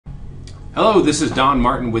Hello, this is Don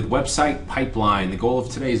Martin with Website Pipeline. The goal of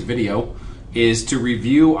today's video is to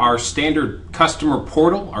review our standard customer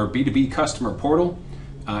portal, our B2B customer portal,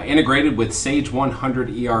 integrated with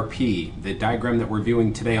Sage100 ERP. The diagram that we're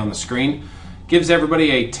viewing today on the screen gives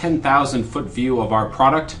everybody a 10,000 foot view of our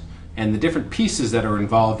product and the different pieces that are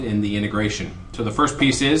involved in the integration. So the first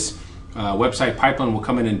piece is Website Pipeline will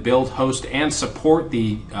come in and build, host, and support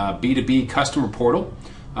the B2B customer portal.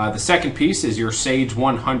 The second piece is your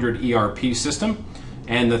Sage100 ERP system.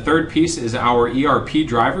 And the third piece is our ERP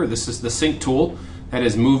driver. This is the sync tool that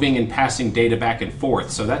is moving and passing data back and forth.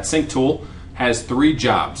 So that sync tool has three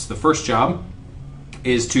jobs. The first job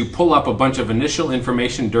is to pull up a bunch of initial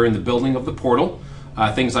information during the building of the portal.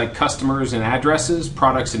 Things like customers and addresses,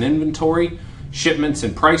 products and inventory, shipments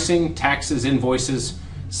and pricing, taxes, invoices,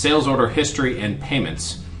 sales order history, and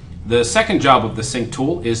payments. The second job of the sync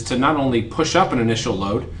tool is to not only push up an initial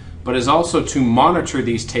load, but is also to monitor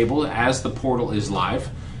these tables as the portal is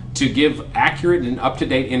live, to give accurate and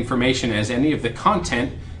up-to-date information as any of the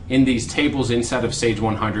content in these tables inside of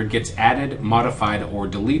Sage100 gets added, modified, or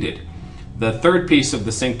deleted. The third piece of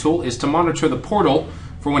the sync tool is to monitor the portal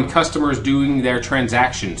for when customers doing their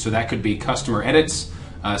transactions. So that could be customer edits,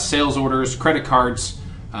 sales orders, credit cards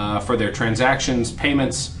for their transactions,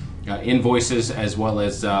 payments, invoices, as well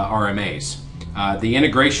as RMAs. The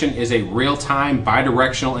integration is a real-time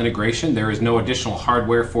bidirectional integration. There is no additional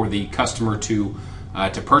hardware for the customer to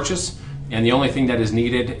purchase, and the only thing that is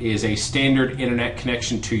needed is a standard internet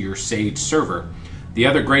connection to your Sage server. The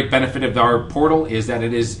other great benefit of our portal is that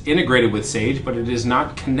it is integrated with Sage, but it is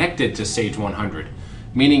not connected to Sage100,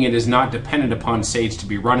 meaning it is not dependent upon Sage to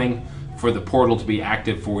be running for the portal to be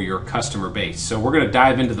active for your customer base. So we're going to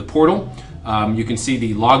dive into the portal. You can see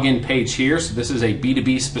the login page here. So this is a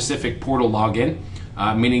B2B specific portal login,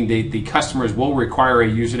 meaning the customers will require a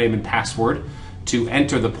username and password to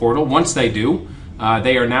enter the portal. Once they do,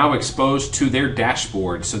 they are now exposed to their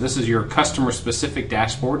dashboard. So this is your customer specific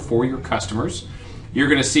dashboard for your customers. You're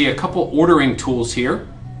going to see a couple ordering tools here.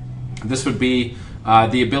 This would be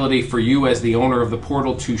the ability for you as the owner of the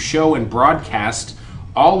portal to show and broadcast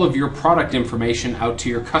all of your product information out to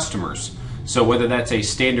your customers. So whether that's a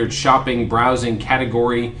standard shopping, browsing,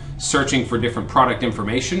 category, searching for different product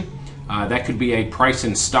information, that could be a price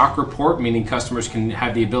and stock report, meaning customers can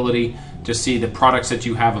have the ability to see the products that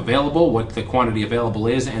you have available, what the quantity available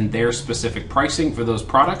is, and their specific pricing for those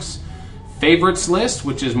products. Favorites list,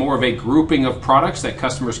 which is more of a grouping of products that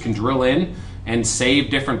customers can drill in and save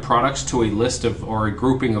different products to a list of or a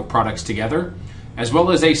grouping of products together, as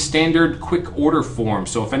well as a standard quick order form.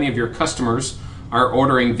 So if any of your customers are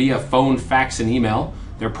ordering via phone, fax, and email,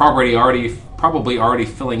 they're probably already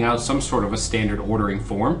filling out some sort of a standard ordering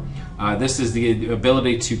form. This is the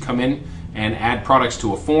ability to come in and add products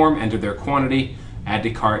to a form, enter their quantity, add to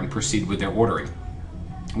cart, and proceed with their ordering.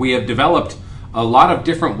 We have developed a lot of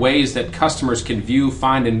different ways that customers can view,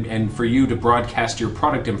 find, and for you to broadcast your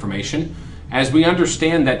product information, as we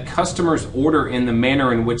understand that customers order in the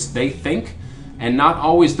manner in which they think and not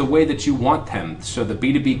always the way that you want them. So the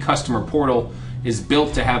B2B customer portal is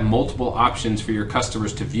built to have multiple options for your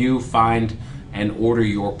customers to view, find, and order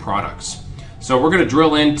your products. So we're going to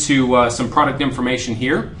drill into some product information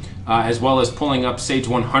here, as well as pulling up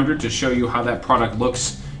Sage100 to show you how that product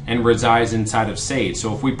looks and resides inside of Sage.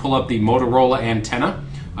 So if we pull up the Motorola antenna,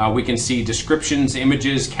 we can see descriptions,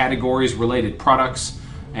 images, categories, related products,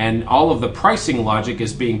 and all of the pricing logic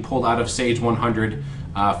is being pulled out of Sage100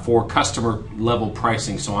 for customer level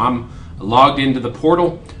pricing. So I'm logged into the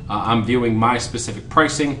portal, I'm viewing my specific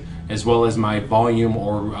pricing as well as my volume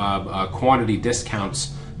or quantity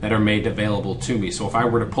discounts that are made available to me. So if I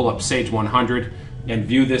were to pull up Sage100 and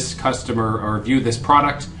view this customer or view this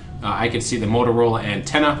product, I could see the Motorola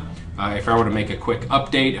antenna. If I were to make a quick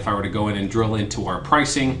update, if I were to go in and drill into our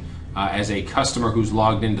pricing as a customer who's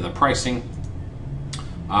logged into the pricing,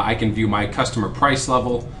 I can view my customer price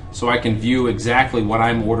level, so I can view exactly what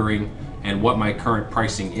I'm ordering and what my current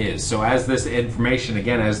pricing is. So as this information,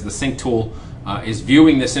 again, as the sync tool is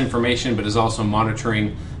viewing this information, but is also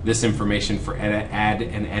monitoring this information for add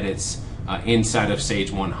and edits inside of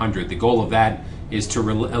Sage100. The goal of that is to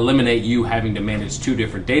eliminate you having to manage two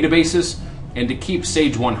different databases and to keep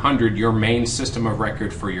Sage100 your main system of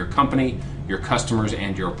record for your company, your customers,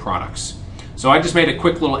 and your products. So I just made a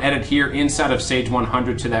quick little edit here inside of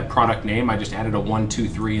Sage100 to that product name. I just added a 1, 2,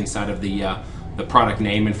 3 inside of the product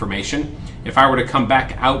name information. If I were to come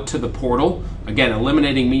back out to the portal, again,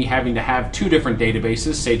 eliminating me having to have two different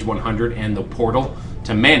databases, Sage100 and the portal,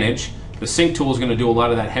 to manage, the sync tool is going to do a lot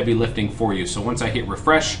of that heavy lifting for you. So once I hit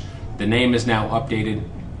refresh, the name is now updated,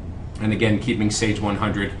 and again, keeping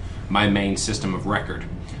Sage100 my main system of record.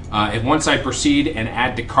 And once I proceed and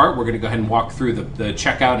add to cart, we're going to go ahead and walk through the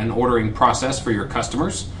checkout and ordering process for your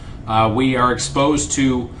customers. We are exposed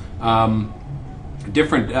to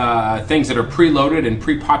different things that are preloaded and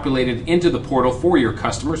pre-populated into the portal for your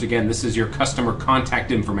customers. Again, this is your customer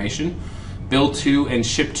contact information, bill to and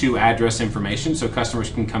ship to address information, so customers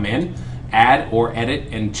can come in, add or edit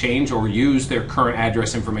and change or use their current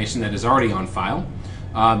address information that is already on file.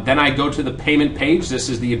 Then I go to the payment page. This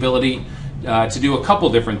is the ability to do a couple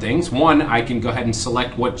different things. One, I can go ahead and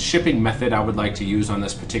select what shipping method I would like to use on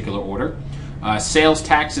this particular order. Sales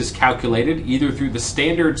tax is calculated either through the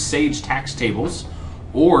standard Sage tax tables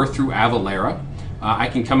or through Avalara. I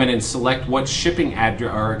can come in and select what shipping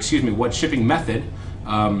what shipping method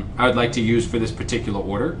I would like to use for this particular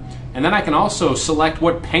order, and then I can also select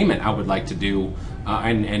what payment I would like to do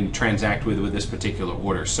and transact with this particular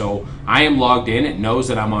order. So I am logged in; it knows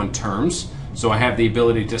that I'm on terms, so I have the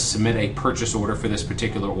ability to submit a purchase order for this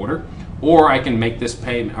particular order, or I can make this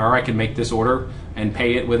payment, or I can make this order and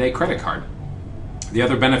pay it with a credit card. The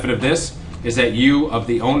other benefit of this is that you as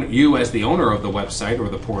the owner of the website or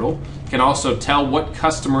the portal can also tell what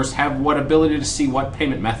customers have what ability to see what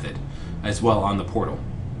payment method as well on the portal.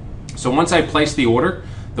 So once I place the order,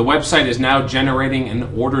 the website is now generating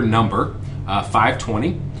an order number,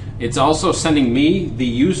 520. It's also sending me, the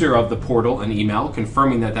user of the portal, an email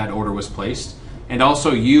confirming that that order was placed, and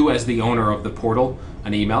also you as the owner of the portal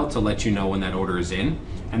an email to let you know when that order is in.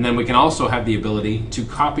 And then we can also have the ability to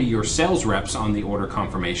copy your sales reps on the order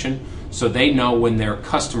confirmation so they know when their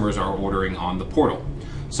customers are ordering on the portal.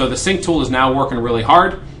 So the sync tool is now working really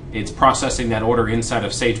hard. It's processing that order inside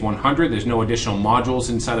of Sage100. There's no additional modules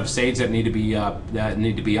inside of Sage that need to be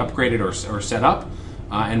upgraded or set up.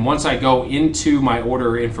 And once I go into my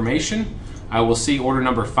order information, I will see order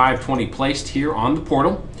number 520 placed here on the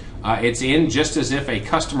portal. It's in just as if a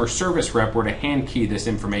customer service rep were to hand key this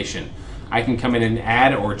information. I can come in and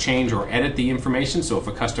add or change or edit the information. So if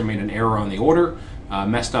a customer made an error on the order,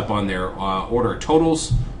 messed up on their order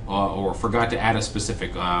totals, or forgot to add a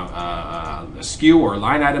specific SKU or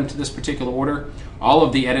line item to this particular order, all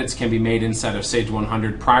of the edits can be made inside of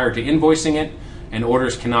Sage100 prior to invoicing it, and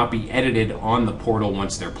orders cannot be edited on the portal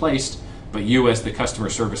once they're placed, but you as the customer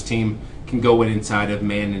service team can go in inside of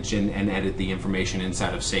manage and edit the information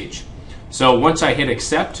inside of Sage. So once I hit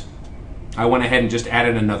accept, I went ahead and just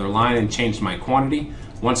added another line and changed my quantity.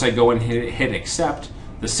 Once I go and hit accept,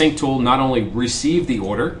 the sync tool not only received the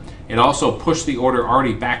order, it also pushed the order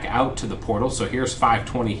already back out to the portal. So here's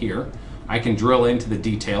 520 here. I can drill into the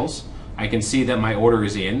details. I can see that my order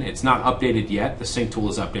is in. It's not updated yet. The sync tool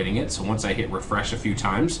is updating it. So once I hit refresh a few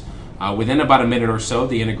times, within about a minute or so,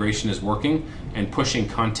 the integration is working and pushing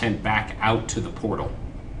content back out to the portal.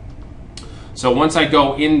 So once I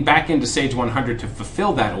go back into Sage100 to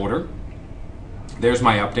fulfill that order, there's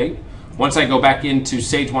my update. Once I go back into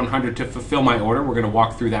Sage100 to fulfill my order, we're going to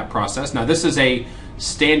walk through that process. Now this is a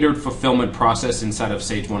standard fulfillment process inside of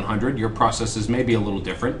Sage100. Your processes may be a little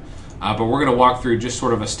different, but we're going to walk through just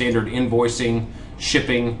sort of a standard invoicing,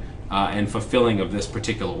 shipping, and fulfilling of this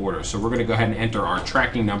particular order. So we're going to go ahead and enter our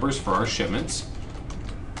tracking numbers for our shipments.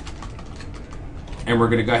 And we're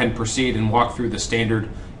going to go ahead and proceed and walk through the standard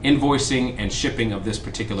invoicing and shipping of this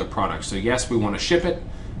particular product. So yes, we want to ship it,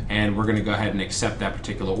 and we're going to go ahead and accept that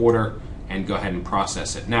particular order and go ahead and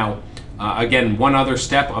process it. Now, again, one other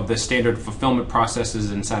step of the standard fulfillment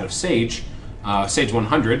processes inside of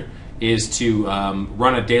Sage100 is to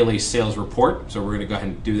run a daily sales report. So we're going to go ahead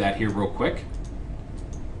and do that here real quick.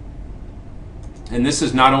 And this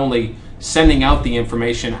is not only sending out the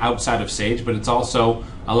information outside of Sage, but it's also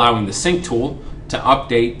allowing the sync tool to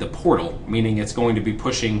update the portal, meaning it's going to be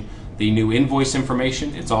pushing the new invoice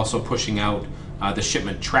information. It's also pushing out the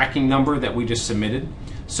shipment tracking number that we just submitted.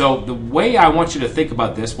 So the way I want you to think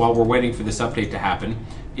about this while we're waiting for this update to happen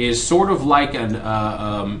is sort of like an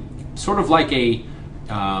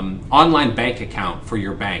online bank account for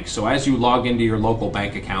your bank. So as you log into your local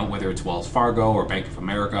bank account, whether it's Wells Fargo or Bank of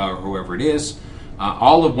America or whoever it is,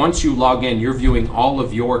 once you log in, you're viewing all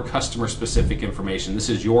of your customer-specific information. This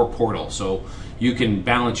is your portal, so you can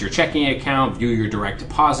balance your checking account, view your direct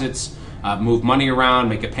deposits, move money around,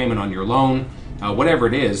 make a payment on your loan, whatever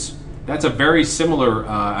it is. That's a very similar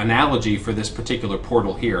analogy for this particular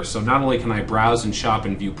portal here. So not only can I browse and shop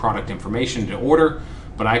and view product information to order,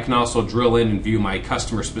 but I can also drill in and view my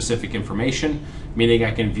customer-specific information, meaning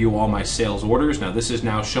I can view all my sales orders. Now this is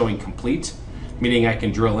now showing complete, meaning I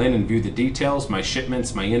can drill in and view the details, my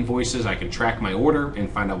shipments, my invoices. I can track my order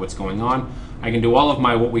and find out what's going on. I can do all of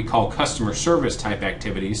my what we call customer service type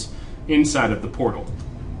activities inside of the portal.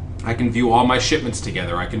 I can view all my shipments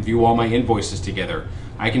together. I can view all my invoices together.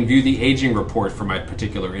 I can view the aging report for my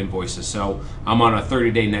particular invoices. So I'm on a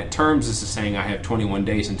 30-day net terms. This is saying I have 21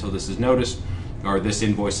 days until this is noticed or this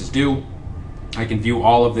invoice is due. I can view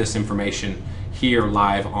all of this information here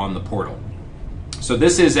live on the portal. So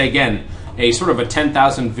this is, again, a sort of a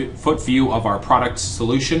 10,000 foot view of our product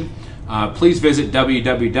solution. Please visit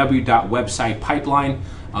www.websitepipeline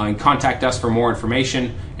and contact us for more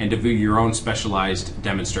information and to view your own specialized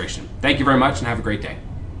demonstration. Thank you very much and have a great day.